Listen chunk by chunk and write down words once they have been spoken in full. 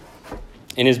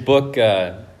In his book,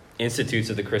 Institutes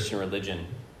of the Christian Religion,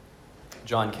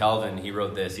 John Calvin, he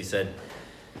wrote this. He said,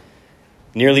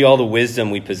 "Nearly all the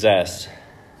wisdom we possess,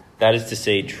 that is to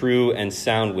say, true and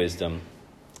sound wisdom,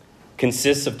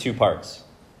 consists of two parts: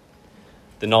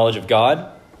 the knowledge of God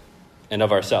and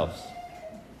of ourselves.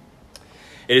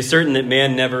 It is certain that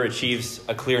man never achieves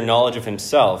a clear knowledge of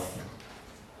himself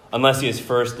unless he has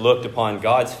first looked upon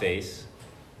God's face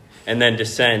and then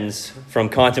descends from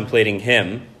contemplating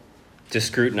him to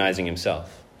scrutinizing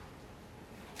himself."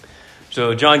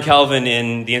 So John Calvin,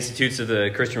 in the Institutes of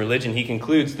the Christian Religion, he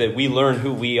concludes that we learn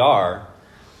who we are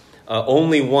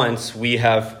only once we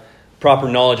have proper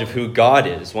knowledge of who God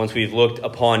is, once we've looked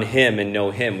upon him and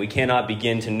know him. We cannot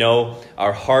begin to know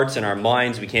our hearts and our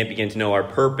minds. We can't begin to know our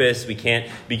purpose. We can't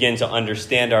begin to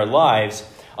understand our lives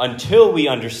until we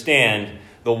understand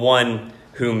the one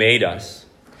who made us.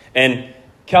 And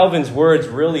Calvin's words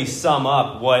really sum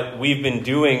up what we've been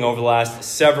doing over the last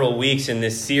several weeks in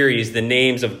this series, the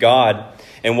names of God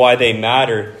and why they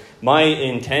matter. My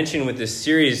intention with this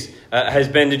series has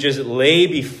been to just lay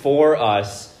before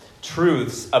us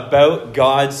truths about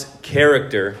God's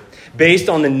character based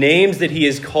on the names that he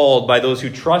is called by those who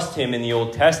trust him in the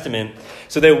Old Testament,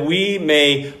 so that we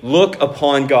may look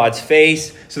upon God's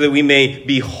face, so that we may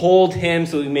behold him,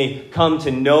 so that we may come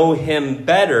to know him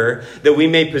better, that we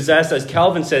may possess, as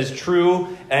Calvin says, true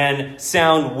and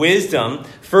sound wisdom,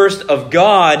 first of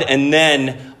God and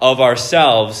then of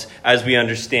ourselves, as we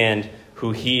understand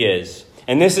who he is.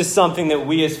 And this is something that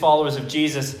we as followers of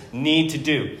Jesus need to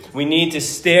do. We need to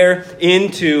stare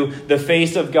into the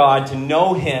face of God to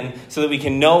know him so that we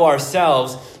can know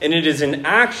ourselves. And it is an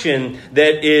action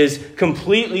that is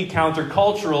completely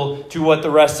countercultural to what the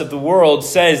rest of the world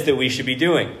says that we should be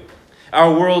doing.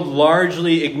 Our world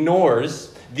largely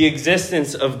ignores the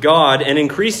existence of God and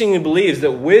increasingly believes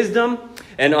that wisdom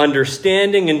and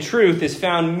understanding and truth is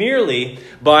found merely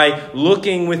by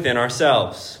looking within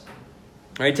ourselves.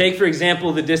 Right, take, for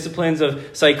example, the disciplines of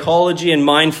psychology and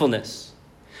mindfulness.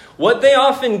 What they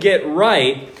often get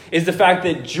right is the fact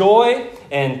that joy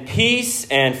and peace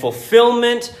and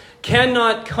fulfillment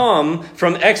cannot come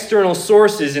from external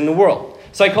sources in the world.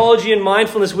 Psychology and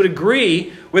mindfulness would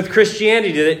agree with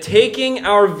Christianity that taking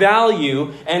our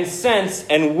value and sense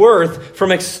and worth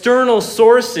from external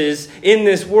sources in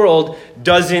this world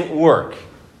doesn't work.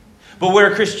 But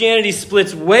where Christianity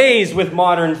splits ways with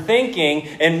modern thinking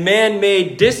and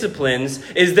man-made disciplines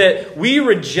is that we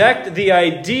reject the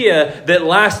idea that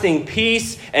lasting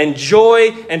peace and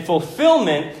joy and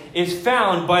fulfillment is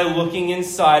found by looking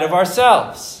inside of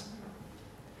ourselves.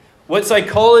 What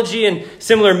psychology and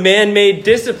similar man-made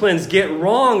disciplines get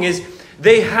wrong is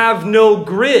they have no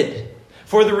grid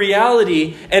for the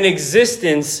reality and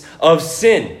existence of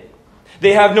sin.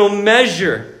 They have no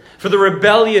measure for the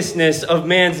rebelliousness of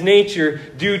man's nature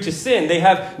due to sin. They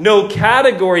have no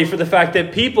category for the fact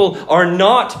that people are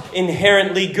not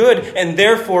inherently good and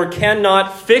therefore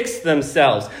cannot fix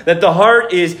themselves. That the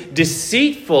heart is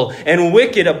deceitful and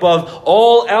wicked above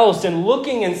all else. And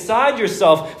looking inside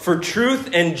yourself for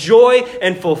truth and joy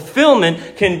and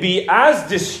fulfillment can be as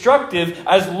destructive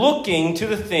as looking to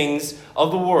the things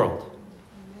of the world.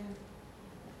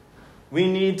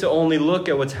 We need to only look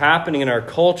at what's happening in our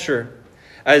culture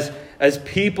as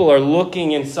people are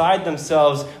looking inside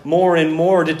themselves more and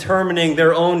more, determining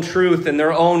their own truth and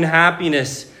their own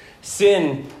happiness.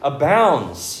 Sin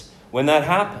abounds when that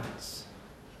happens.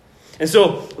 And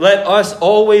so let us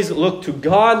always look to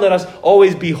God. Let us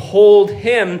always behold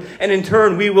him. And in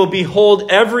turn, we will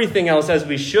behold everything else as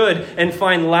we should and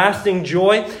find lasting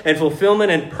joy and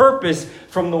fulfillment and purpose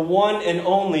from the one and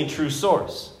only true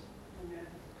source.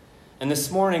 And this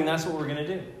morning, that's what we're going to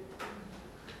do.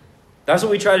 That's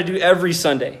what we try to do every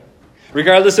Sunday,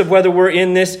 regardless of whether we're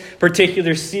in this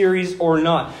particular series or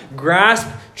not. Grasp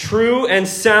true and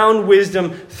sound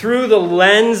wisdom through the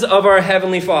lens of our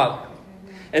Heavenly Father.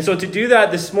 And so to do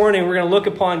that this morning, we're going to look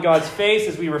upon God's face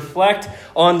as we reflect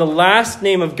on the last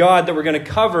name of God that we're going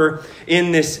to cover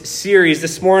in this series.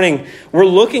 This morning, we're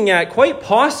looking at quite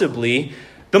possibly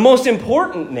the most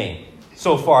important name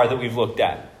so far that we've looked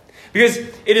at. Because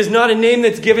it is not a name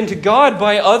that's given to God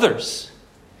by others.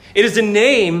 It is a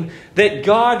name that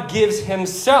God gives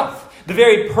himself. The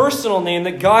very personal name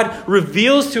that God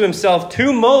reveals to himself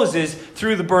to Moses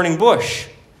through the burning bush.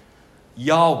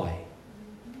 Yahweh.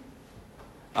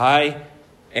 I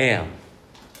am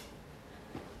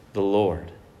the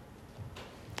Lord.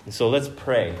 And so let's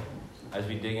pray as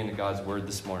we dig into God's word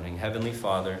this morning. Heavenly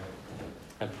Father,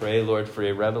 I pray, Lord, for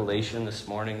a revelation this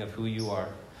morning of who you are.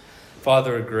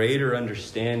 Father, a greater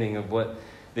understanding of what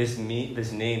this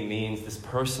name means, this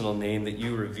personal name that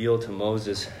you reveal to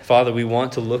Moses. Father, we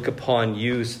want to look upon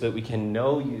you so that we can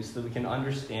know you, so that we can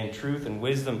understand truth and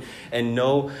wisdom and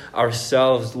know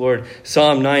ourselves, Lord.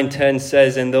 Psalm 9:10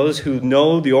 says, and those who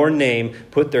know your name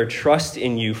put their trust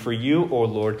in you, for you, O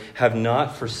Lord, have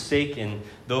not forsaken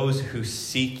those who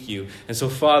seek you. And so,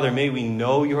 Father, may we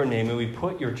know your name. May we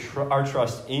put our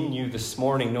trust in you this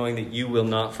morning, knowing that you will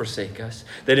not forsake us.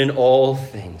 That in all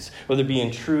things, whether it be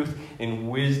in truth, in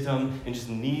wisdom, in just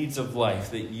needs of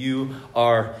life, that you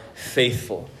are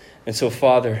faithful. And so,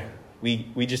 Father,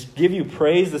 we just give you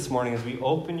praise this morning as we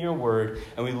open your word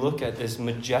and we look at this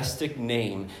majestic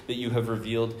name that you have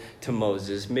revealed to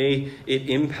Moses. May it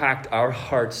impact our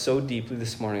hearts so deeply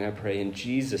this morning, I pray, in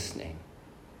Jesus' name.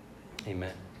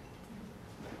 Amen.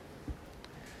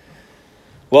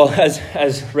 Well,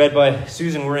 as read by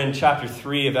Susan, we're in chapter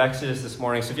 3 of Exodus this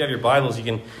morning. So if you have your Bibles, you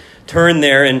can turn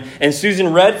there. And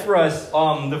Susan read for us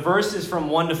the verses from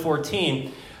 1 to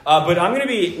 14. But I'm going to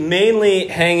be mainly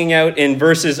hanging out in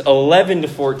verses 11 to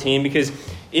 14 because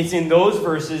it's in those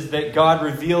verses that God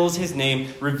reveals his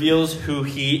name, reveals who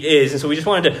he is. And so we just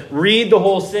wanted to read the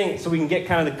whole thing so we can get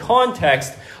kind of the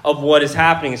context of what is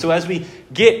happening. So as we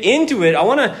get into it, I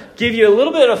want to give you a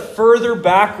little bit of further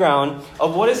background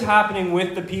of what is happening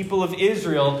with the people of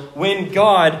Israel when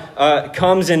God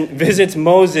comes and visits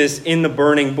Moses in the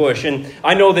burning bush. And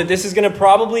I know that this is going to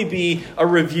probably be a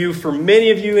review for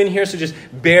many of you in here, so just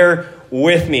bear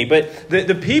with me. But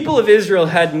the people of Israel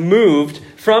had moved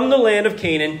from the land of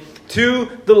Canaan to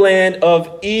the land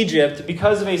of Egypt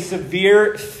because of a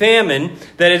severe famine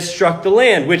that had struck the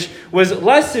land, which was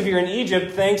less severe in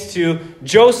Egypt thanks to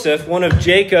Joseph, one of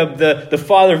Jacob, the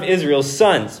father of Israel's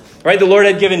sons. Right? The Lord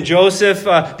had given Joseph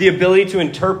the ability to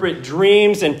interpret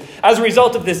dreams, and as a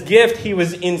result of this gift, he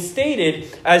was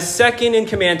instated as second in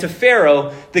command to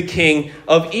Pharaoh, the king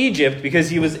of Egypt,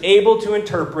 because he was able to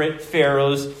interpret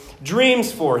Pharaoh's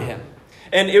dreams for him.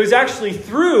 And it was actually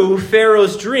through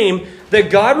Pharaoh's dream that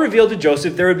God revealed to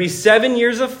Joseph there would be 7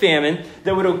 years of famine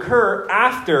that would occur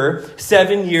after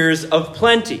 7 years of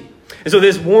plenty. And so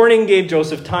this warning gave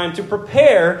Joseph time to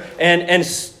prepare and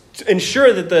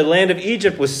ensure that the land of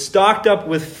Egypt was stocked up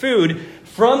with food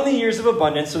from the years of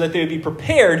abundance so that they would be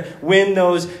prepared when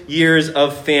those years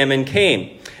of famine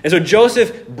came. And so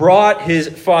Joseph brought his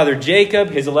father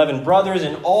Jacob, his 11 brothers,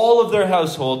 and all of their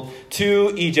household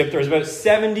to Egypt. There was about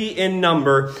 70 in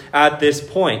number at this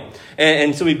point.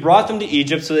 And so he brought them to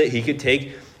Egypt so that he could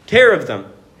take care of them.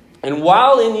 And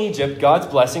while in Egypt, God's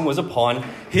blessing was upon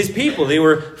his people. They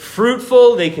were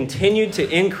fruitful. They continued to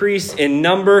increase in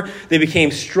number. They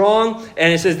became strong.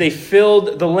 And it says they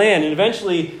filled the land. And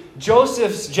eventually,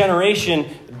 Joseph's generation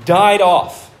died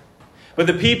off. But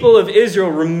the people of Israel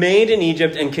remained in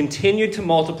Egypt and continued to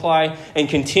multiply and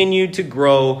continued to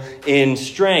grow in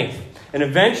strength. And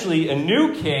eventually a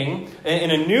new king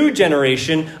and a new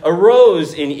generation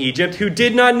arose in Egypt who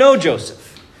did not know Joseph.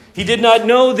 He did not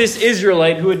know this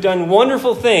Israelite who had done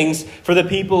wonderful things for the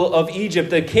people of Egypt.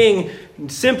 The king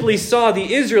simply saw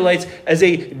the Israelites as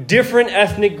a different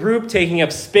ethnic group taking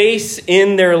up space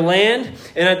in their land.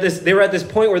 And they were at this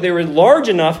point where they were large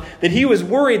enough that he was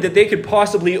worried that they could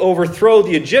possibly overthrow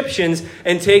the Egyptians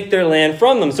and take their land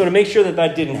from them. So to make sure that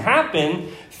that didn't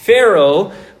happen,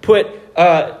 Pharaoh put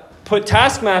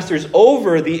taskmasters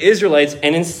over the Israelites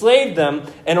and enslaved them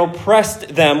and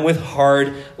oppressed them with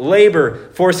hard labor,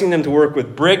 forcing them to work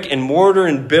with brick and mortar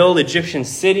and build Egyptian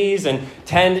cities and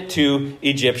tend to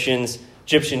Egyptian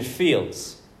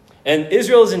fields. And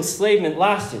Israel's enslavement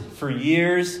lasted for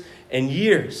years and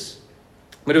years.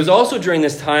 But it was also during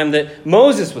this time that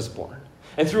Moses was born.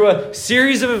 And through a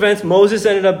series of events, Moses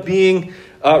ended up being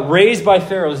raised by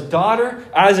Pharaoh's daughter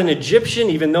as an Egyptian,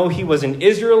 even though he was an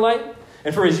Israelite.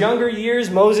 And for his younger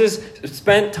years, Moses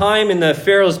spent time in the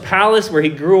Pharaoh's palace where he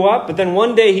grew up. But then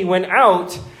one day he went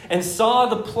out and saw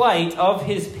the plight of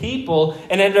his people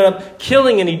and ended up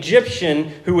killing an Egyptian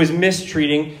who was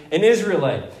mistreating an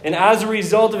Israelite. And as a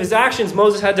result of his actions,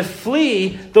 Moses had to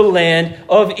flee the land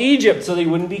of Egypt so that he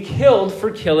wouldn't be killed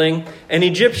for killing an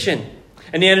Egyptian.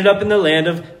 And he ended up in the land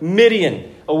of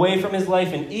Midian, away from his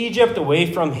life in Egypt,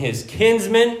 away from his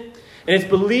kinsmen. And it's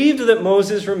believed that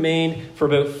Moses remained for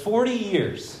about 40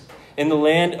 years in the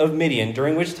land of Midian,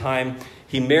 during which time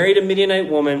he married a Midianite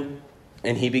woman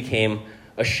and he became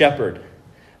a shepherd.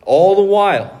 All the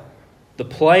while, the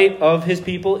plight of his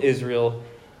people Israel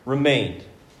remained.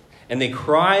 And they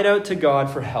cried out to God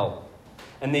for help.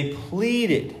 And they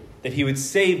pleaded that he would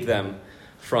save them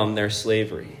from their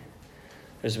slavery.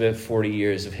 There's about 40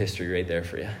 years of history right there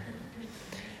for you.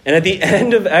 And at the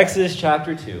end of Exodus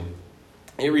chapter 2,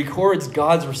 it records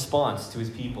God's response to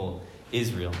his people,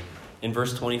 Israel. in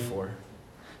verse 24. It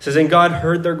says, "And God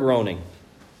heard their groaning,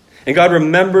 and God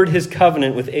remembered his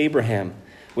covenant with Abraham,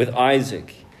 with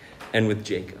Isaac, and with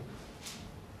Jacob."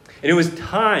 And it was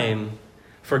time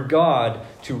for God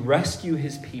to rescue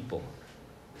his people.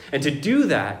 And to do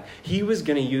that, he was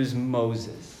going to use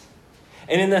Moses.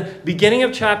 And in the beginning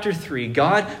of chapter 3,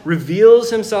 God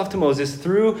reveals himself to Moses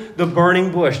through the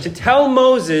burning bush to tell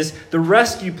Moses the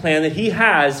rescue plan that he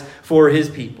has for his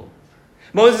people.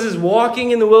 Moses is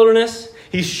walking in the wilderness.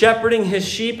 He's shepherding his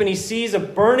sheep, and he sees a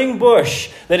burning bush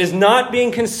that is not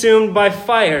being consumed by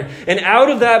fire. And out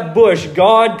of that bush,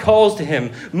 God calls to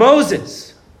him,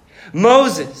 "Moses,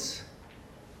 Moses."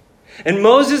 And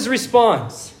Moses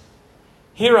responds,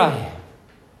 "Here I am."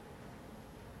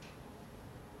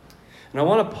 And I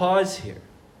want to pause here,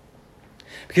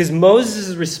 because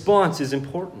Moses' response is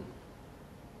important.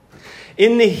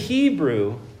 In the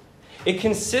Hebrew, it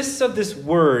consists of this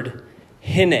word,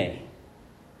 hine,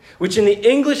 which in the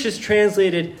English is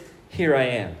translated, "Here I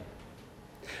am."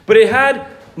 But it had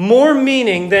more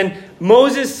meaning than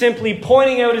Moses simply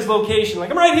pointing out his location, like,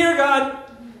 "I'm right here, God."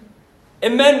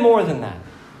 It meant more than that.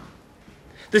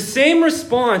 The same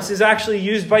response is actually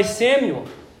used by Samuel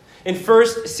in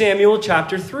 1 Samuel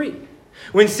chapter 3,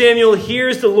 when Samuel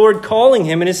hears the Lord calling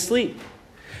him in his sleep.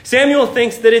 Samuel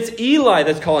thinks that it's Eli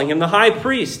that's calling him, the high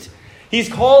priest. He's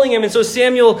calling him, and so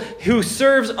Samuel, who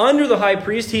serves under the high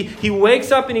priest, he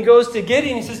wakes up and he goes to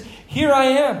Gideon and he says, "Here I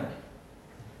am."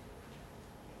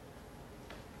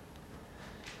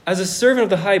 As a servant of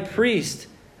the high priest,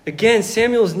 again,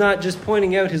 Samuel is not just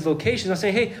pointing out his location. He's not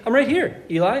saying, "Hey, I'm right here,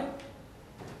 Eli."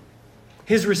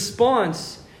 His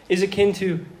response is akin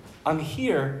to, "I'm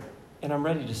here and I'm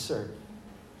ready to serve.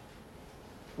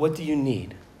 What do you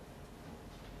need?"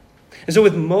 And so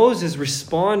with Moses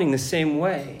responding the same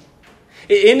way,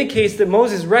 it indicates that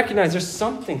Moses recognized there's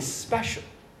something special,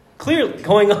 clearly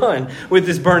going on with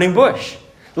this burning bush.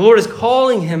 The Lord is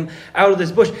calling him out of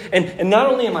this bush. And not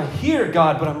only am I here,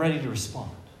 God, but I'm ready to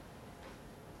respond.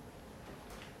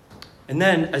 And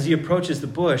then as he approaches the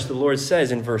bush, the Lord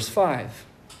says in verse 5,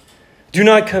 "Do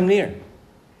not come near.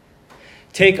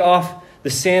 Take off the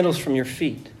sandals from your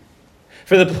feet,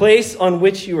 for the place on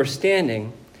which you are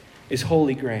standing is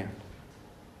holy ground."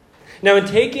 Now, in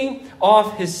taking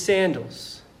off his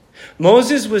sandals,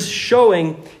 Moses was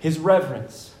showing his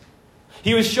reverence.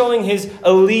 He was showing his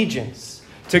allegiance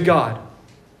to God.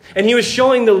 And he was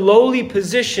showing the lowly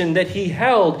position that he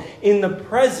held in the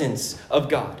presence of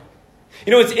God.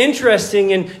 You know, what's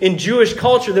interesting in Jewish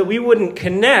culture that we wouldn't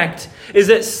connect is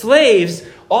that slaves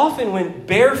often went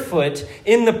barefoot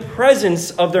in the presence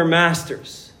of their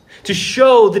masters to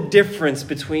show the difference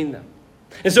between them.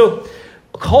 And so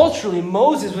culturally,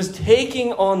 Moses was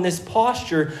taking on this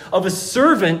posture of a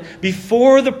servant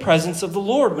before the presence of the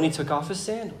Lord when he took off his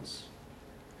sandals.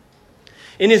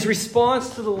 In his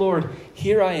response to the Lord,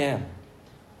 "Here I am,"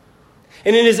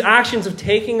 and in his actions of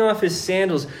taking off his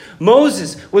sandals,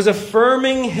 Moses was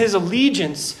affirming his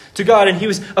allegiance to God, and he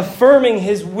was affirming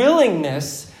his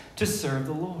willingness to serve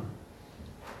the Lord.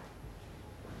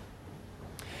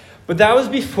 But that was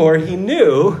before he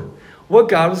knew what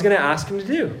God was going to ask him to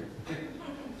do.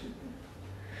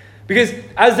 Because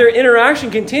as their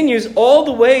interaction continues all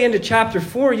the way into chapter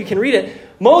 4, you can read it,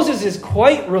 Moses is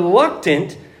quite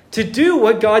reluctant to do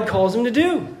what God calls him to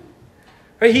do.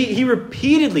 Right? He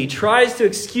repeatedly tries to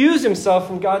excuse himself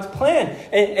from God's plan.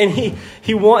 And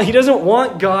he doesn't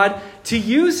want God to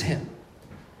use him.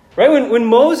 Right?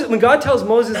 When God tells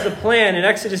Moses the plan in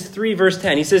Exodus 3, verse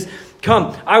 10, he says,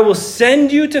 "Come, I will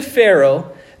send you to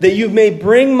Pharaoh that you may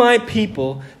bring my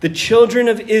people, the children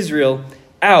of Israel,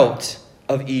 out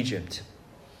of Egypt."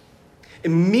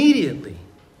 Immediately,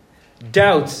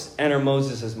 doubts enter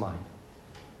Moses' mind,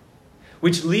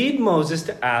 which lead Moses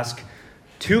to ask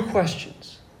two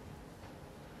questions.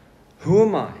 Who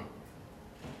am I?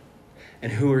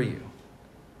 And who are you?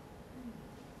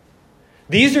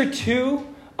 These are two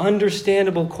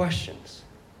understandable questions.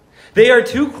 They are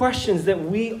two questions that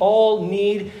we all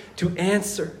need to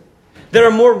answer, that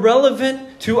are more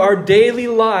relevant to our daily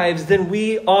lives than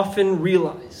we often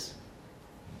realize.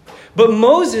 But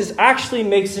Moses actually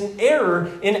makes an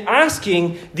error in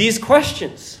asking these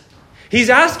questions. He's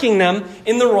asking them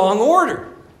in the wrong order.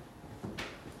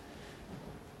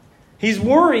 He's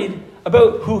worried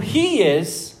about who he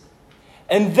is,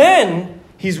 and then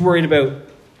he's worried about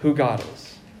who God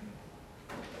is.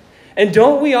 And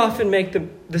don't we often make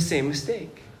the same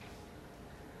mistake?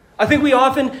 I think we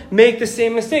often make the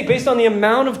same mistake based on the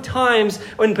amount of times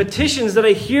and petitions that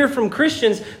I hear from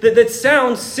Christians that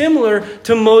sound similar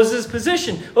to Moses'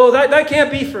 position. Oh, that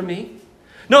can't be for me.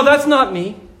 No, that's not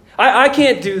me. I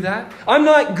can't do that. I'm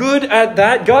not good at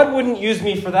that. God wouldn't use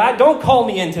me for that. Don't call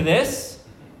me into this.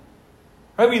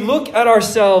 Right? We look at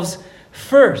ourselves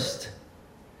first.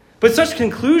 But such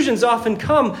conclusions often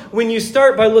come when you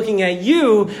start by looking at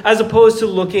you as opposed to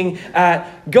looking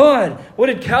at God. What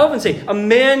did Calvin say? A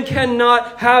man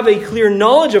cannot have a clear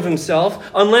knowledge of himself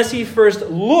unless he first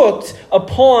looked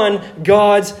upon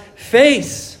God's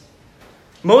face.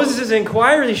 Moses'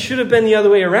 inquiry should have been the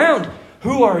other way around.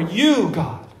 Who are you,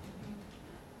 God?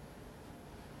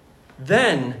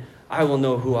 Then I will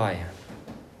know who I am.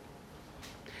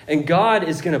 And God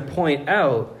is going to point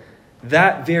out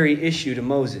that very issue to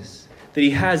Moses, that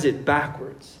he has it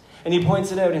backwards. And he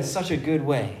points it out in such a good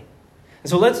way. And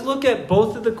so let's look at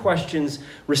both of the questions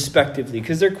respectively,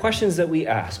 because they're questions that we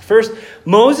ask. First,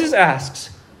 Moses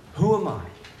asks, who am I?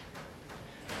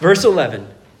 Verse 11,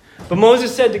 but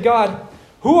Moses said to God,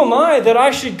 who am I that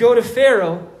I should go to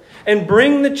Pharaoh and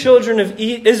bring the children of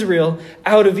Israel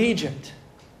out of Egypt?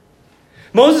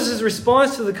 Moses'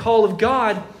 response to the call of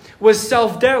God was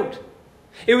self-doubt.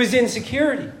 It was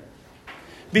insecurity.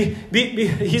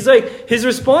 He's like, his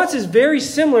response is very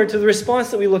similar to the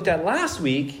response that we looked at last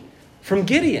week from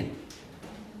Gideon.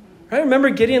 Right? Remember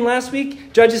Gideon last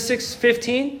week? Judges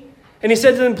 6:15? And he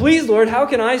said to them, please, Lord, how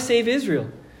can I save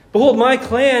Israel? Behold, my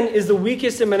clan is the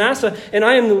weakest in Manasseh, and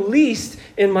I am the least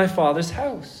in my father's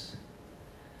house.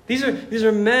 These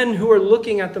are men who are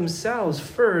looking at themselves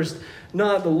first,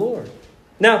 not the Lord.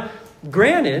 Now,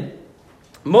 granted,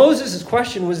 Moses'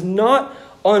 question was not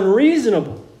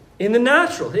unreasonable in the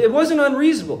natural. It wasn't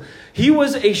unreasonable. He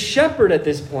was a shepherd at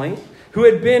this point who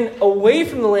had been away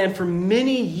from the land for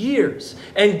many years.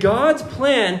 And God's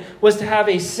plan was to have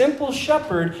a simple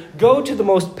shepherd go to the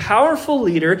most powerful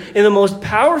leader in the most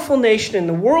powerful nation in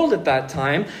the world at that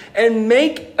time and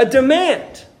make a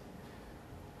demand.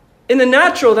 In the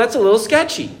natural, that's a little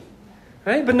sketchy.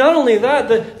 Right? But not only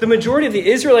that, the majority of the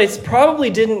Israelites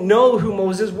probably didn't know who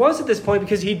Moses was at this point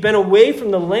because he'd been away from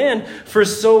the land for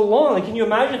so long. Like, can you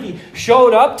imagine if he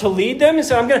showed up to lead them and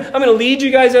said, I'm gonna lead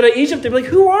you guys out of Egypt? They'd be like,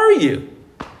 who are you?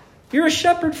 You're a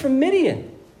shepherd from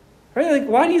Midian. Right? Like,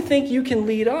 why do you think you can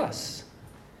lead us?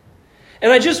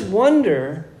 And I just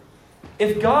wonder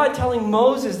if God telling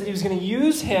Moses that he was going to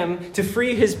use him to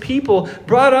free his people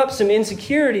brought up some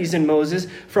insecurities in Moses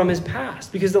from his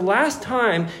past. Because the last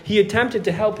time he attempted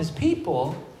to help his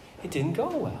people, it didn't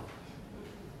go well.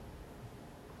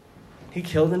 He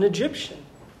killed an Egyptian.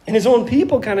 And his own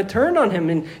people kind of turned on him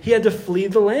and he had to flee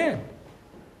the land.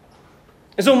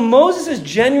 And so Moses is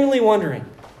genuinely wondering,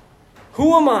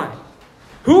 who am I?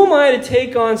 Who am I to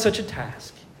take on such a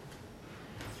task?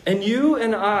 And you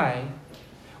and I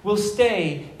will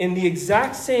stay in the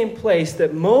exact same place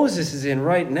that Moses is in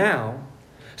right now,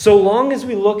 so long as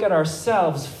we look at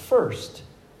ourselves first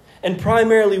and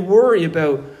primarily worry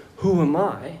about who am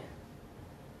I.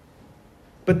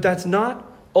 But that's not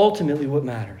ultimately what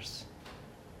matters.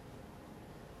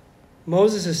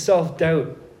 Moses'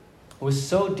 self-doubt was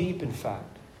so deep, in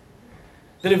fact,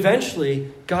 that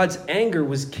eventually God's anger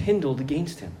was kindled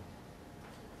against him.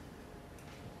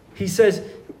 He says,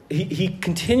 he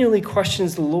continually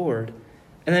questions the Lord.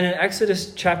 And then in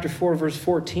Exodus chapter 4, verse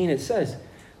 14, it says,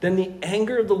 then the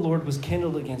anger of the Lord was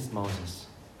kindled against Moses.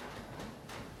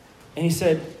 And he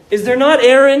said, is there not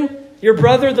Aaron, your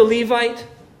brother, the Levite?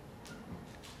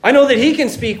 I know that he can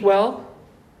speak well.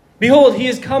 Behold, he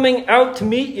is coming out to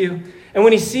meet you. And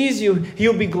when he sees you, he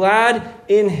will be glad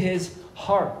in his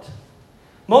heart.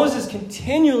 Moses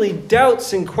continually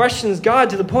doubts and questions God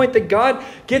to the point that God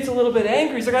gets a little bit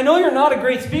angry. He's like, I know you're not a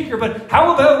great speaker, but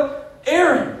how about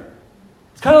Aaron?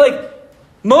 It's kind of like,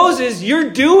 Moses, you're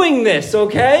doing this,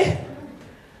 okay?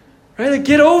 Right? Like,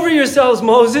 get over yourselves,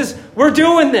 Moses. We're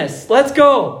doing this. Let's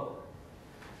go.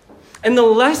 And the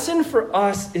lesson for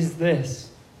us is this.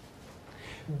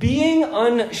 Being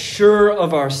unsure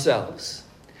of ourselves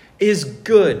is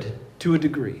good to a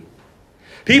degree.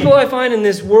 People I find in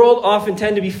this world often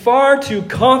tend to be far too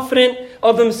confident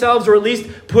of themselves, or at least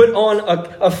put on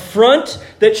a front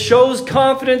that shows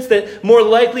confidence that more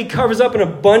likely covers up an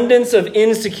abundance of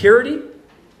insecurity.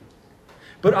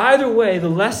 But either way, the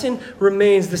lesson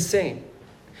remains the same.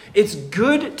 It's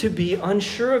good to be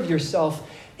unsure of yourself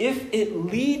if it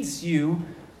leads you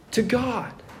to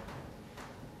God.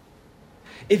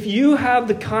 If you have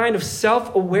the kind of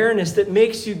self-awareness that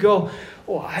makes you go,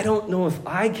 oh, I don't know if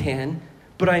I can,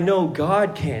 but I know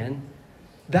God can,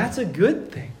 that's a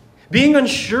good thing. Being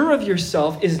unsure of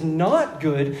yourself is not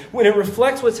good when it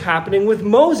reflects what's happening with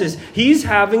Moses. He's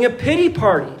having a pity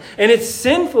party. And it's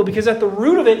sinful because at the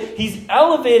root of it, he's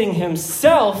elevating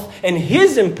himself and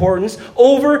his importance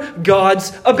over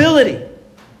God's ability.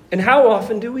 And how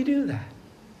often do we do that?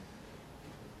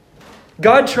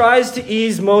 God tries to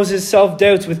ease Moses'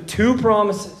 self-doubts with two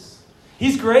promises.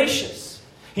 He's gracious.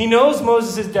 He knows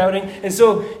Moses is doubting, and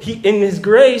so in his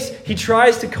grace, he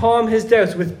tries to calm his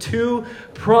doubts with two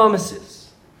promises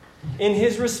in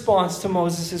his response to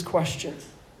Moses' question.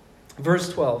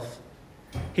 Verse 12,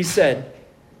 he said,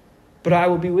 "But I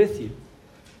will be with you,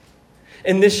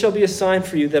 and this shall be a sign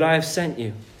for you that I have sent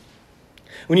you.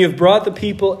 When you have brought the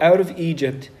people out of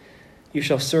Egypt, you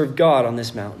shall serve God on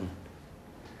this mountain."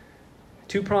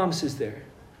 Two promises there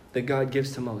that God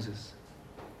gives to Moses.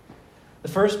 The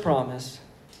first promise,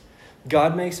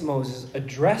 God makes Moses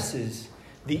addresses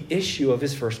the issue of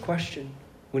his first question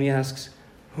when he asks,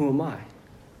 "Who am I?"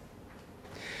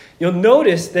 You'll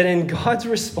notice that in God's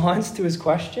response to his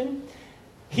question,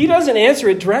 he doesn't answer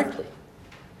it directly.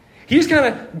 He just kind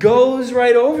of goes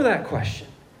right over that question.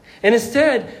 And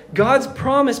instead, God's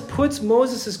promise puts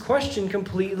Moses' question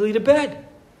completely to bed.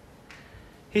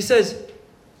 He says,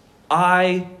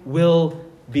 "I will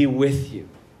be with you."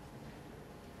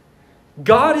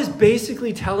 God is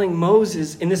basically telling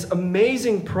Moses in this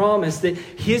amazing promise that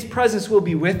his presence will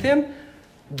be with him.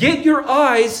 Get your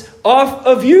eyes off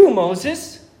of you,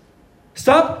 Moses.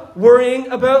 Stop worrying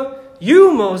about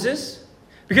you, Moses,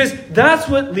 because that's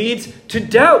what leads to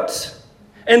doubts.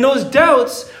 And those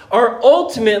doubts are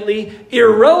ultimately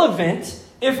irrelevant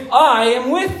if I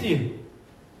am with you.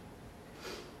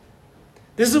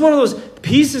 This is one of those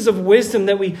pieces of wisdom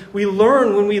that we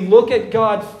learn when we look at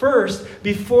God first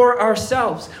before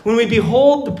ourselves. When we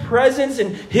behold the presence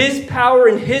and his power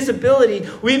and his ability,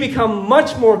 we become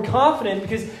much more confident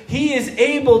because he is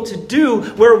able to do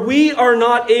where we are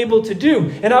not able to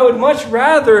do. And I would much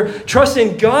rather trust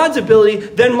in God's ability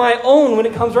than my own when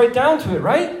it comes right down to it,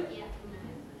 right?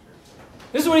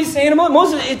 This is what he's saying about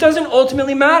Moses. It doesn't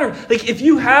ultimately matter. Like, if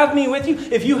you have me with you,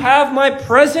 if you have my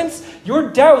presence, your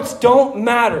doubts don't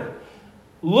matter.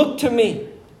 Look to me.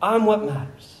 I'm what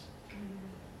matters.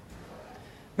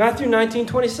 Matthew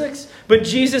 19:26. But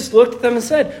Jesus looked at them and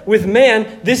said, "With man,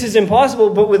 this is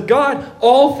impossible, but with God,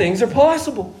 all things are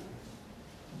possible."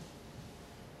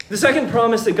 The second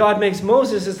promise that God makes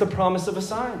Moses is the promise of a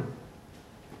sign.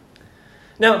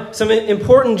 Now, some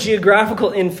important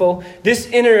geographical info. This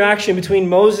interaction between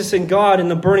Moses and God in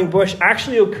the burning bush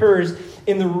actually occurs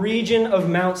in the region of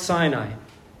Mount Sinai,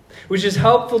 which is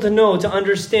helpful to know to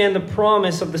understand the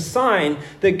promise of the sign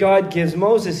that God gives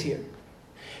Moses here.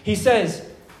 He says,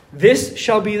 "This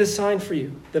shall be the sign for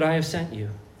you that I have sent you.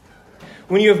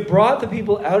 When you have brought the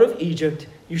people out of Egypt,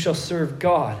 you shall serve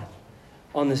God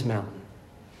on this mountain."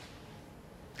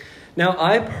 Now,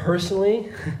 I personally,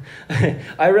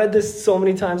 I read this so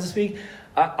many times this week.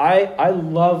 I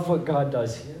love what God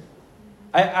does here.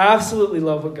 I absolutely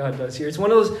love what God does here. It's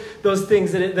one of those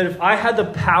things that if I had the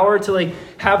power to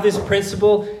have this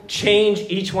principle change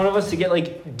each one of us to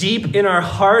get deep in our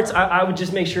hearts, I would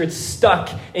just make sure it's stuck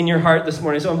in your heart this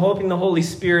morning. So I'm hoping the Holy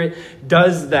Spirit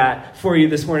does that for you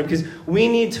this morning, because we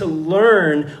need to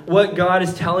learn what God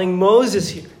is telling Moses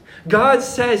here. God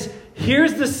says,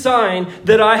 "Here's the sign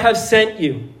that I have sent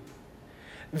you.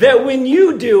 That when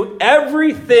you do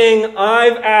everything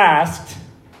I've asked,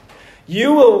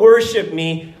 you will worship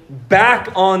me back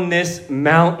on this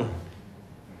mountain."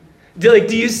 Do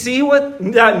you see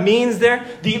what that means there?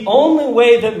 The only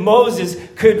way that Moses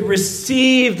could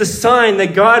receive the sign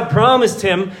that God promised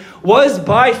him was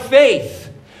by faith.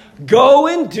 Go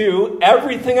and do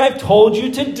everything I've told you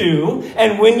to do,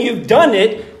 and when you've done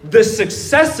it, the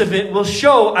success of it will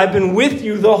show I've been with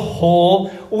you the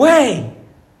whole way.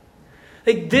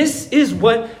 This is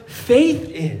what faith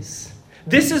is.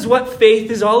 This is what faith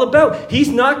is all about. He's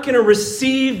not going to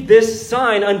receive this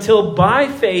sign until by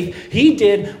faith he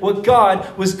did what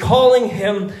God was calling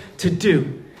him to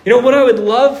do. You know, what I would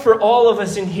love for all of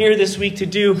us in here this week to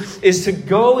do is to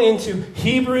go into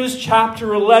Hebrews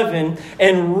chapter 11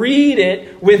 and read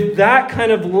it with that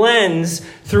kind of lens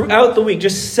throughout the week.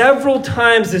 Just several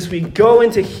times this week, go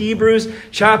into Hebrews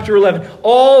chapter 11.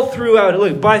 All throughout it.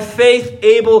 Look, by faith,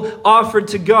 Abel offered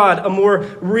to God a more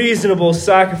reasonable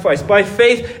sacrifice. By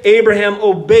faith, Abraham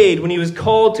obeyed when he was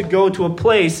called to go to a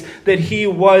place that he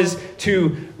was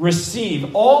to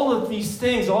receive. All of these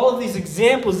things, all of these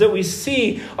examples that we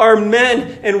see are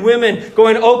men and women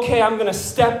going, okay, I'm going to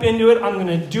step into it. I'm going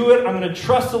to do it. I'm going to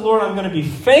trust the Lord. I'm going to be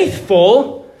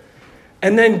faithful.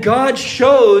 And then God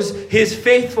shows his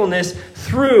faithfulness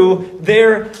through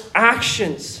their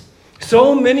actions.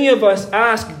 So many of us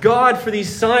ask God for these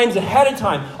signs ahead of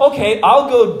time. Okay, I'll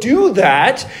go do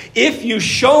that if you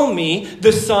show me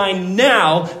the sign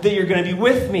now that you're going to be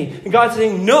with me. And God's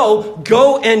saying, no,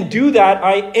 go and do that.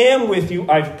 I am with you.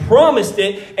 I've promised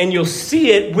it, and you'll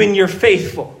see it when you're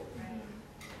faithful.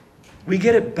 We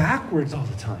get it backwards all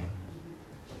the time.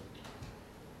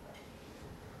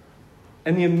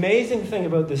 And the amazing thing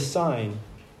about this sign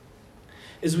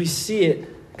is we see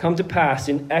it come to pass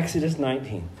in Exodus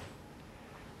 19,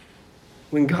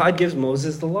 when God gives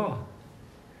Moses the law.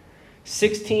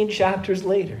 16 chapters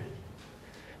later,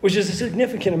 which is a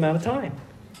significant amount of time.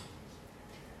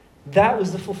 That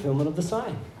was the fulfillment of the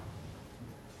sign.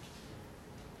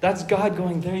 That's God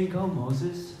going, there you go,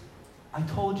 Moses. I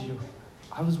told you.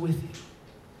 I was with you.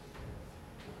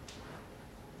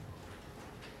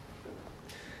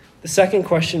 The second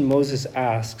question Moses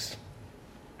asks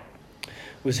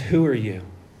was, who are you?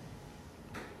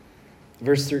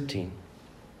 Verse 13.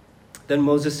 Then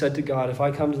Moses said to God, if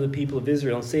I come to the people of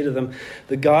Israel and say to them,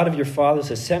 the God of your fathers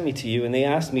has sent me to you, and they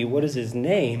ask me, what is his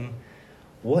name?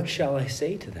 What shall I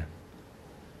say to them?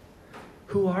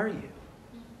 Who are you?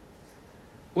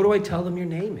 What do I tell them your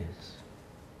name is?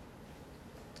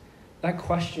 That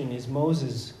question is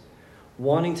Moses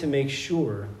wanting to make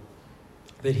sure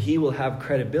that he will have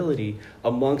credibility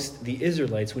amongst the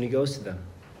Israelites when he goes to them.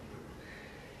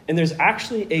 And there's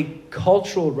actually a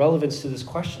cultural relevance to this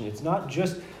question. It's not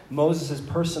just Moses'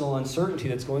 personal uncertainty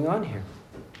that's going on here.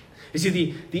 You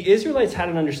see, the Israelites had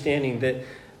an understanding that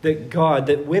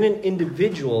when an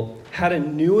individual had a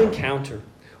new encounter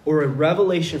or a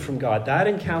revelation from God, that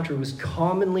encounter was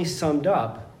commonly summed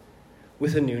up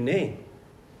with a new name.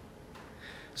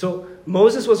 So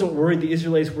Moses wasn't worried the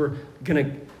Israelites were going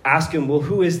to ask him, well,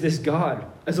 who is this God?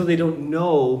 As though they don't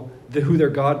know who their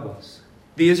God was.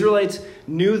 The Israelites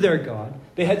knew their God.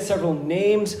 They had several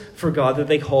names for God that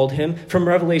they called him from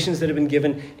revelations that had been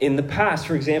given in the past.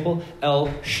 For example,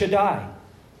 El Shaddai,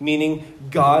 meaning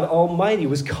God Almighty,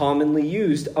 was commonly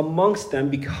used amongst them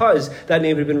because that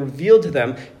name had been revealed to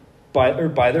them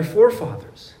by their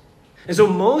forefathers. And so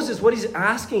Moses, what he's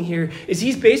asking here is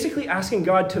he's basically asking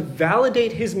God to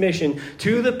validate his mission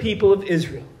to the people of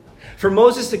Israel. For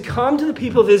Moses to come to the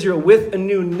people of Israel with a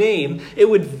new name, it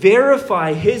would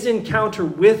verify his encounter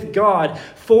with God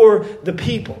for the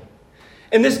people.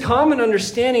 And this common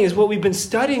understanding is what we've been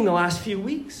studying the last few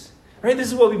weeks. Right? This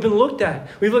is what we've been looked at.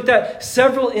 We've looked at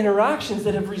several interactions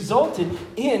that have resulted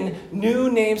in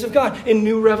new names of God, in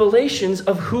new revelations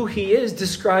of who he is,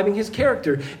 describing his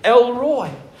character. El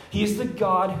Roi, he is the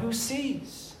God who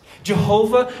sees.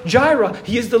 Jehovah Jireh,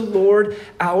 he is the Lord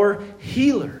our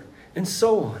healer, and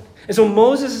so on. And so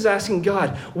Moses is asking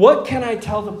God, what can I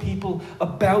tell the people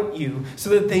about you so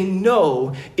that they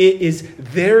know it is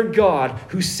their God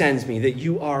who sends me, that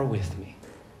you are with me?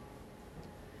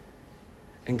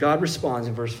 And God responds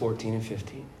in verse 14 and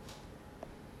 15.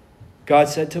 God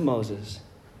said to Moses,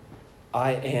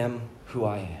 I am who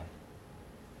I am.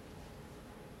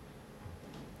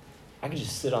 I could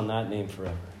just sit on that name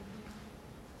forever.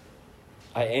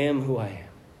 I am who I am.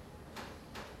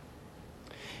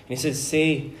 And he says,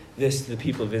 say this to the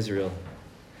people of Israel.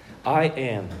 I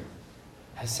am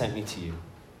has sent me to you.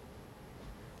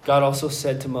 God also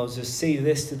said to Moses, say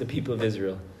this to the people of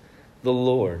Israel. The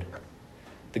Lord,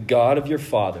 the God of your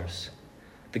fathers,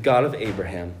 the God of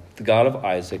Abraham, the God of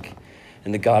Isaac,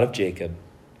 and the God of Jacob,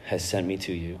 has sent me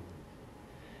to you.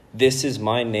 This is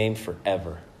my name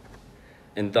forever,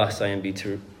 and thus I am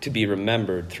to be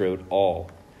remembered throughout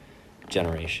all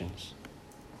generations.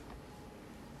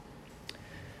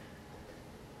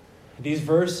 These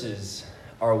verses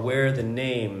are where the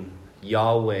name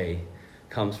Yahweh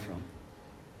comes from.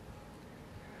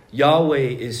 Yahweh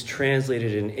is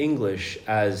translated in English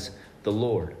as the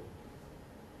Lord.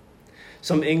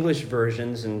 Some English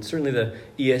versions, and certainly the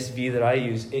ESV that I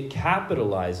use, it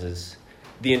capitalizes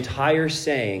the entire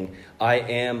saying, I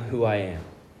am who I am,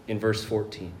 in verse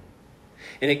 14.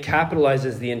 And it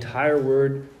capitalizes the entire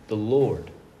word, the Lord,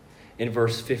 in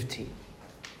verse 15.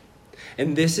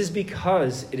 And this is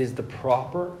because it is the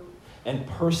proper and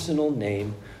personal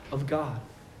name of God.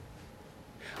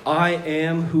 I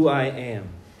am who I am,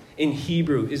 in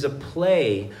Hebrew, is a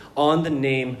play on the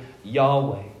name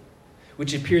Yahweh,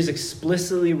 which appears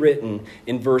explicitly written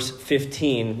in verse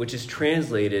 15, which is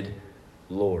translated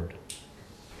Lord.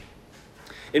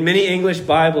 In many English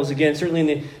Bibles, again, certainly in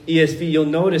the ESV, you'll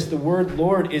notice the word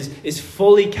Lord is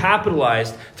fully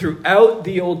capitalized throughout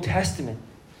the Old Testament.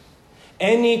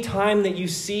 Any time that you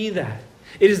see that,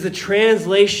 it is the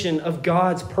translation of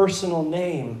God's personal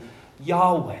name,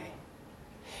 Yahweh.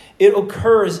 It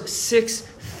occurs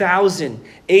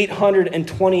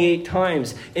 6,828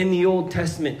 times in the Old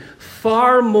Testament,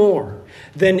 far more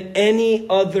than any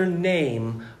other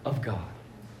name of God.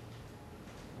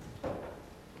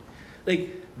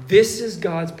 This is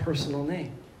God's personal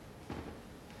name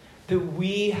that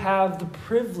we have the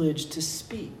privilege to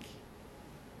speak.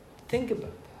 Think about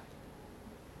that.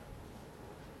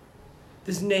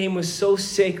 This name was so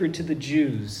sacred to the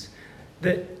Jews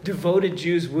that devoted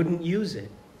Jews wouldn't use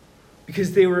it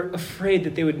because they were afraid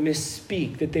that they would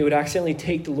misspeak, that they would accidentally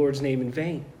take the Lord's name in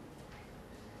vain.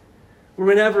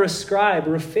 Whenever a scribe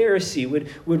or a Pharisee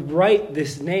would write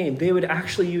this name, they would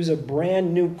actually use a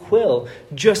brand new quill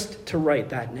just to write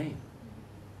that name.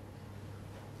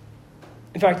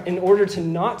 In fact, in order to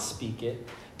not speak it,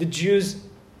 the Jews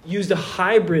used a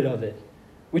hybrid of it,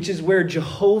 which is where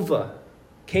Jehovah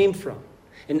came from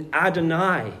and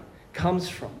Adonai comes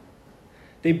from.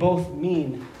 They both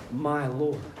mean my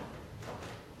Lord.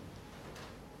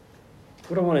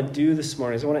 What I want to do this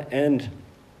morning is I want to end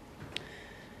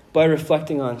by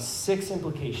reflecting on 6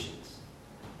 implications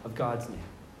of God's name.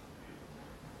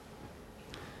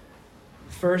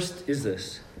 First is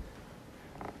this: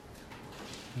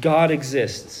 God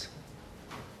exists.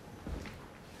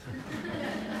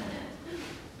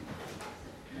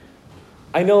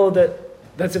 I know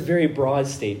that that's a very broad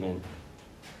statement,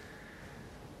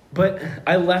 but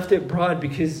I left it broad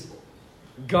because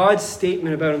God's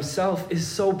statement about himself is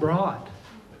so broad.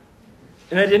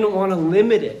 And I didn't want to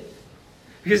limit it.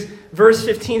 Because verse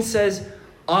 15 says,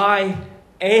 I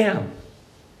am.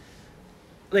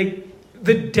 Like,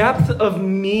 the depth of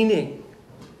meaning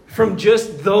from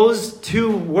just those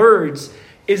 2 words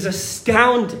is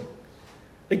astounding.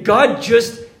 Like, God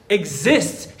just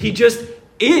exists. He just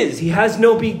is. He has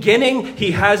no beginning.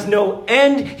 He has no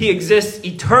end. He exists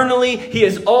eternally. He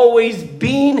has always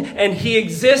been, and he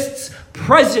exists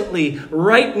presently,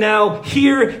 right now,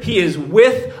 here. He is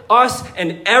with us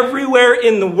and everywhere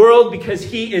in the world because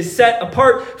he is set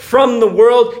apart from the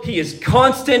world. He is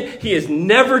constant. He is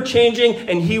never changing,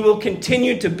 and he will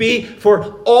continue to be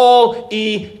for all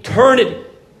eternity.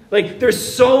 Like,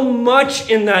 there's so much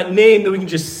in that name that we can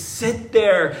just sit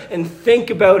there and think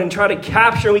about and try to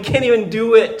capture. And we can't even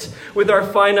do it with our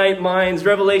finite minds.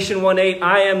 Revelation 1:8,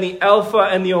 I am the Alpha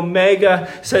and the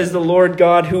Omega, says the Lord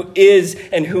God, who is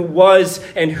and who was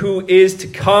and who is to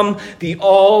come, the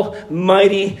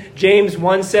Almighty. James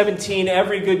 1:17,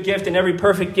 every good gift and every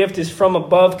perfect gift is from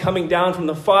above, coming down from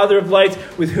the Father of lights,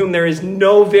 with whom there is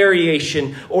no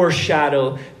variation or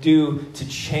shadow due to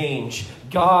change.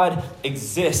 God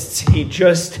exists. He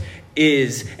just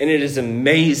is. And it is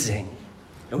amazing.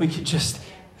 And we could just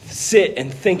sit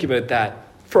and think about that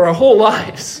for our whole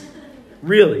lives.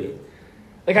 Really.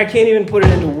 Like, I can't even put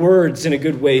it into words in a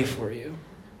good way for you.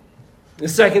 The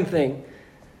second thing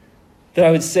that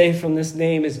I would say from this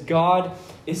name is God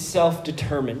is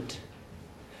self-determined.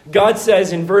 God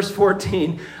says in verse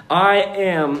 14, I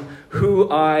am who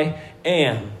I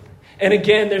am. And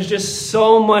again, there's just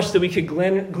so much that we could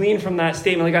glean from that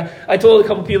statement. Like I told a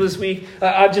couple people this week,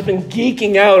 I've just been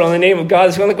geeking out on the name of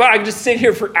God. I'm like, wow, I can just sit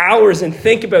here for hours and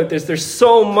think about this. There's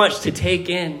so much to take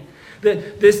in.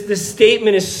 This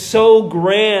statement is so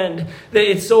grand that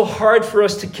it's so hard for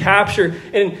us to capture.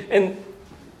 And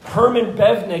Herman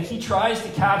Bevnick, he tries to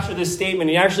capture this statement.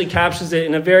 He actually captures it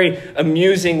in a very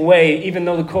amusing way, even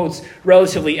though the quote's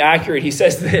relatively accurate. He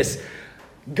says this: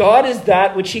 God is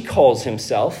that which he calls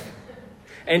himself,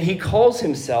 and he calls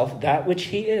himself that which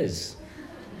he is.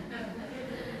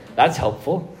 That's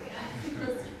helpful.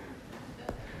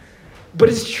 But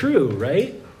it's true,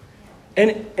 right?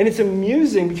 And it's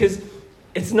amusing because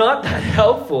it's not that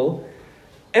helpful.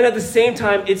 And at the same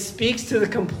time, it speaks to the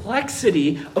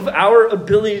complexity of our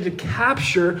ability to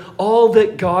capture all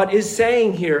that God is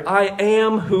saying here. I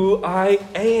am who I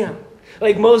am.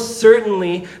 Like, most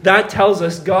certainly, that tells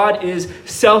us God is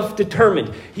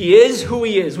self-determined. He is who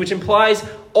he is, which implies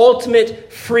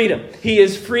ultimate freedom. He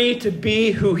is free to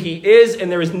be who he is, and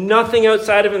there is nothing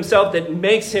outside of himself that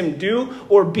makes him do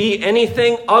or be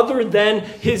anything other than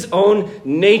his own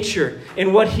nature.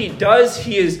 In what he does,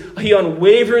 he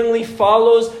unwaveringly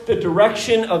follows the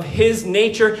direction of his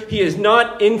nature. He is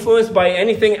not influenced by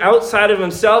anything outside of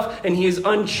himself, and he is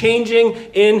unchanging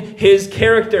in his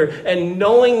character. And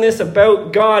knowing this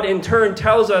about God, in turn,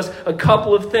 tells us a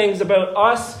couple of things about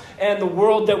us and the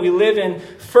world that we live in.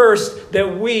 First,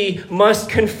 that we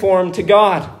must conform to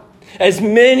God. As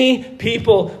many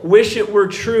people wish it were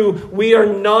true, we are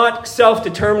not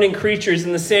self-determining creatures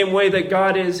in the same way that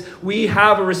God is. We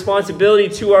have a responsibility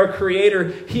to our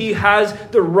Creator. He has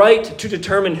the right to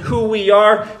determine who we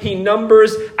are. He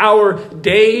numbers our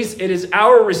days. It is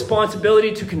our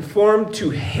responsibility to conform to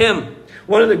Him.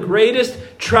 One of the greatest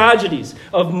tragedies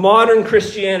of modern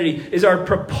Christianity is our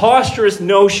preposterous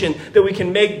notion that we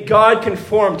can make God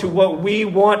conform to what we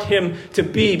want him to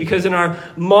be. Because in our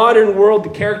modern world, the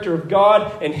character of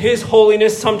God and his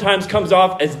holiness sometimes comes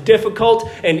off as difficult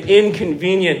and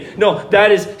inconvenient. No,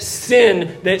 that is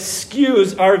sin that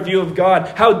skews our view of God.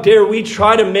 How dare we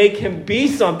try to make him be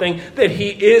something that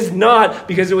he is not,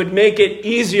 because it would make it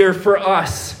easier for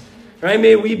us. Right?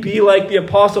 May we be like the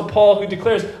Apostle Paul, who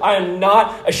declares, I am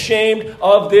not ashamed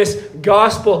of this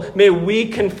gospel. May we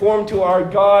conform to our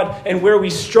God, and where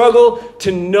we struggle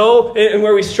to know, and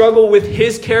where we struggle with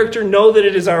his character, know that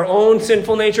it is our own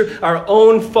sinful nature, our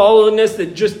own fallenness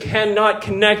that just cannot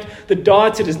connect the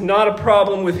dots. It is not a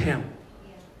problem with him.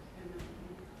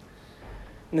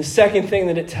 And the second thing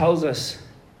that it tells us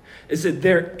is that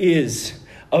there is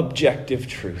objective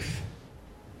truth.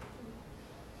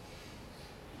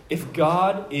 If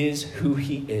God is who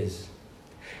he is,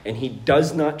 and he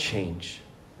does not change,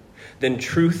 then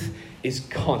truth is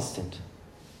constant.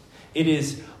 It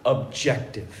is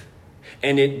objective,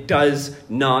 and it does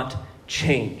not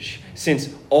change,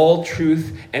 since all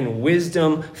truth and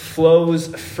wisdom flows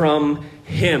from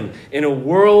him. In a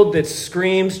world that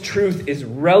screams truth is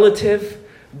relative,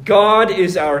 God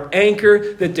is our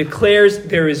anchor that declares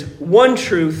there is one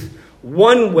truth,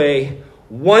 one way,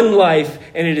 one life,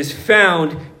 and it is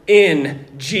found in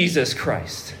Jesus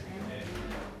Christ. Amen.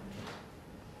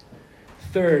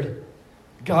 Third,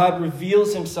 God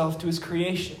reveals himself to his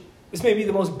creation. This may be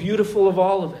the most beautiful of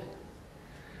all of it.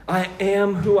 I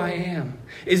am who I am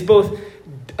is both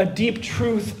a deep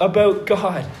truth about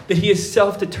God, that he is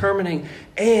self-determining,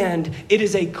 and it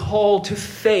is a call to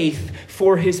faith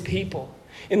for his people.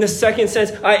 In the second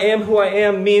sense, I am who I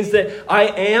am means that I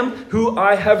am who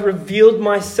I have revealed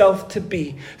myself to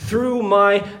be through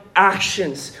my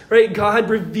actions, right? God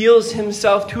reveals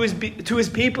himself to his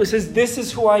people. He says, this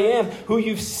is who I am, who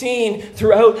you've seen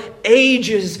throughout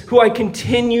ages, who I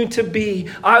continue to be.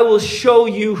 I will show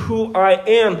you who I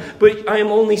am, but I am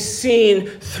only seen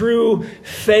through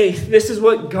faith. This is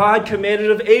what God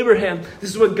commanded of Abraham. This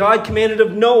is what God commanded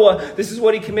of Noah. This is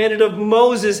what he commanded of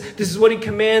Moses. This is what he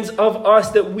commands of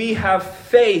us, that we have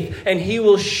faith, and he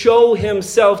will show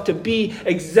himself to be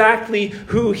exactly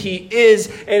who he is,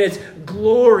 and it's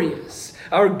glorious.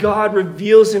 Our God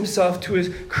reveals himself to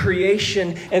his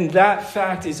creation, and that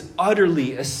fact is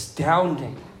utterly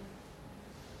astounding.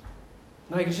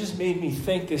 Like, it just made me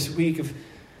think this week of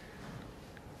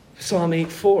Psalm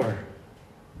 8:4.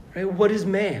 Right? What is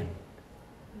man?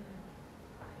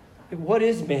 What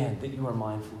is man that you are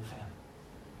mindful of him?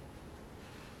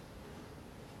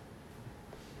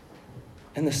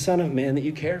 And the Son of Man that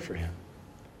you care for him.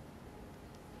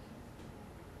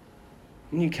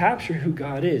 When you capture who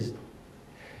God is,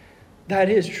 that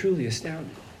is truly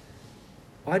astounding.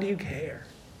 Why do you care?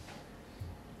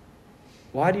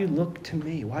 Why do you look to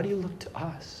me? Why do you look to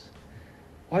us?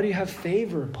 Why do you have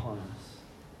favor upon us?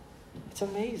 It's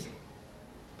amazing.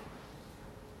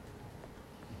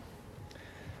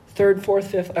 Third,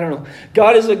 fourth, fifth, I don't know.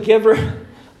 God is a giver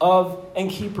of and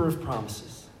keeper of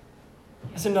promises.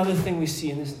 That's another thing we see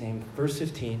in this name. Verse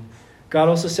 15. God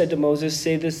also said to Moses,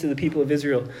 say this to the people of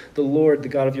Israel, the Lord, the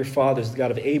God of your fathers, the God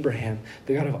of Abraham,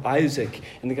 the God of Isaac,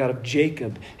 and the God of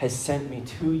Jacob has sent me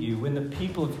to you. When the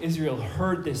people of Israel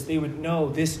heard this, they would know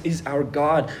this is our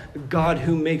God, a God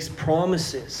who makes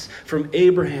promises from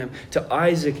Abraham to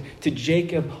Isaac to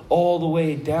Jacob all the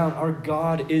way down. Our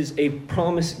God is a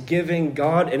promise-giving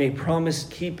God and a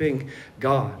promise-keeping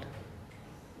God.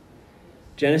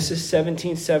 Genesis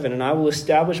 17:7, and I will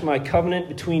establish my covenant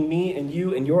between me and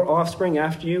you and your offspring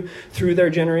after you through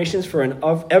their generations for an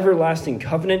everlasting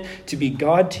covenant to be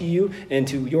God to you and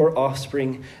to your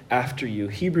offspring after you.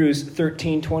 Hebrews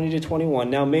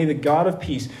 13:20-21. Now may the God of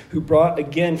peace, who brought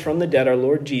again from the dead our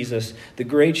Lord Jesus, the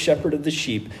great shepherd of the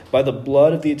sheep, by the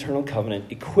blood of the eternal covenant,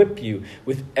 equip you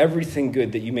with everything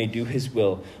good that you may do his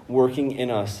will, working in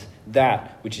us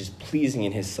that which is pleasing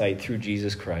in his sight through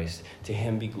Jesus Christ. To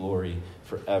him be glory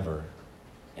forever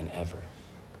and ever.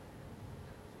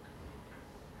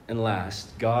 And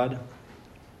last, God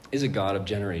is a God of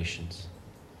generations.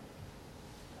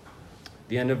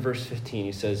 The end of verse 15,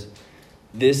 he says,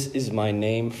 this is my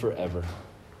name forever,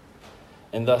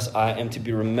 and thus I am to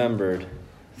be remembered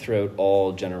throughout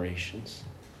all generations.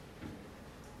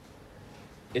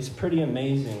 It's pretty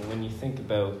amazing when you think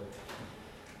about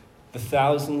the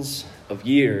thousands of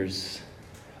years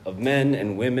of men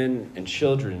and women and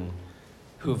children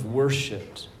who have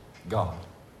worshipped God.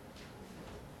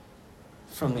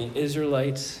 From the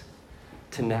Israelites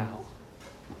to now.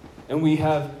 And we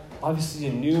have obviously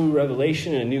a new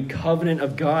revelation and a new covenant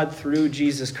of God through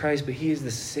Jesus Christ, but he is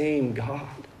the same God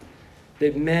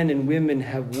that men and women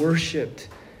have worshipped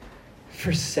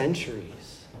for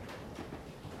centuries.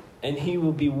 And he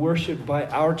will be worshipped by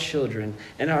our children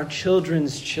and our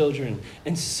children's children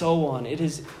and so on. It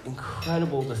is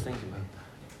incredible to think about.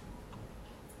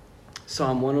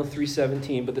 Psalm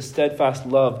 103:17, but the steadfast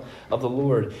love of the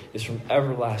Lord is from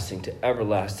everlasting to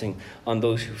everlasting on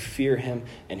those who fear him,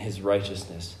 and his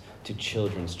righteousness to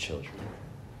children's children.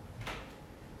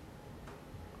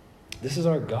 This is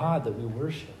our God that we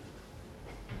worship.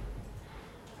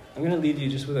 I'm going to leave you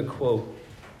just with a quote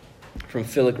from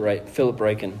Philip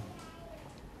Ryken.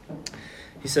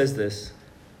 He says this: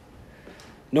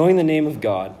 knowing the name of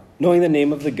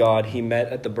the God he met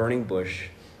at the burning bush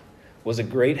was a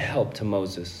great help to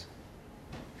Moses.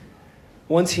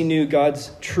 Once he knew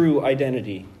God's true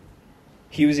identity,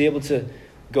 he was able to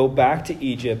go back to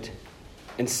Egypt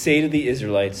and say to the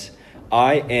Israelites,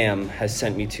 "I am has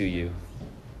sent me to you."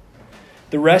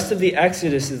 The rest of the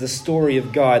Exodus is the story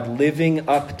of God living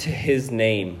up to his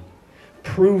name,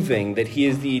 proving that he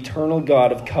is the eternal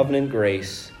God of covenant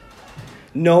grace.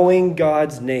 Knowing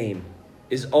God's name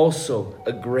is also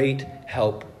a great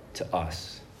help to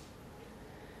us.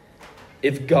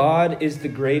 If God is the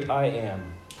great I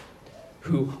am,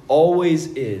 who always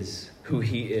is who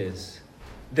he is,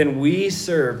 then we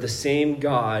serve the same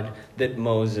God that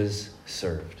Moses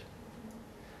served.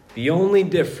 The only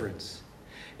difference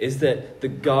is that the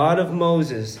God of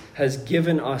Moses has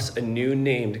given us a new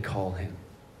name to call him.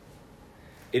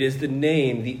 It is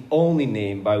the only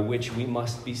name by which we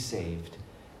must be saved: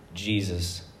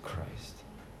 Jesus Christ.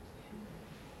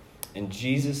 And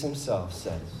Jesus himself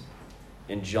says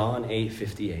in John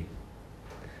 8:58,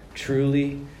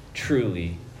 "Truly,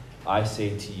 truly, I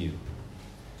say to you,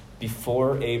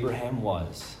 before Abraham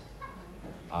was,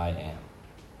 I am."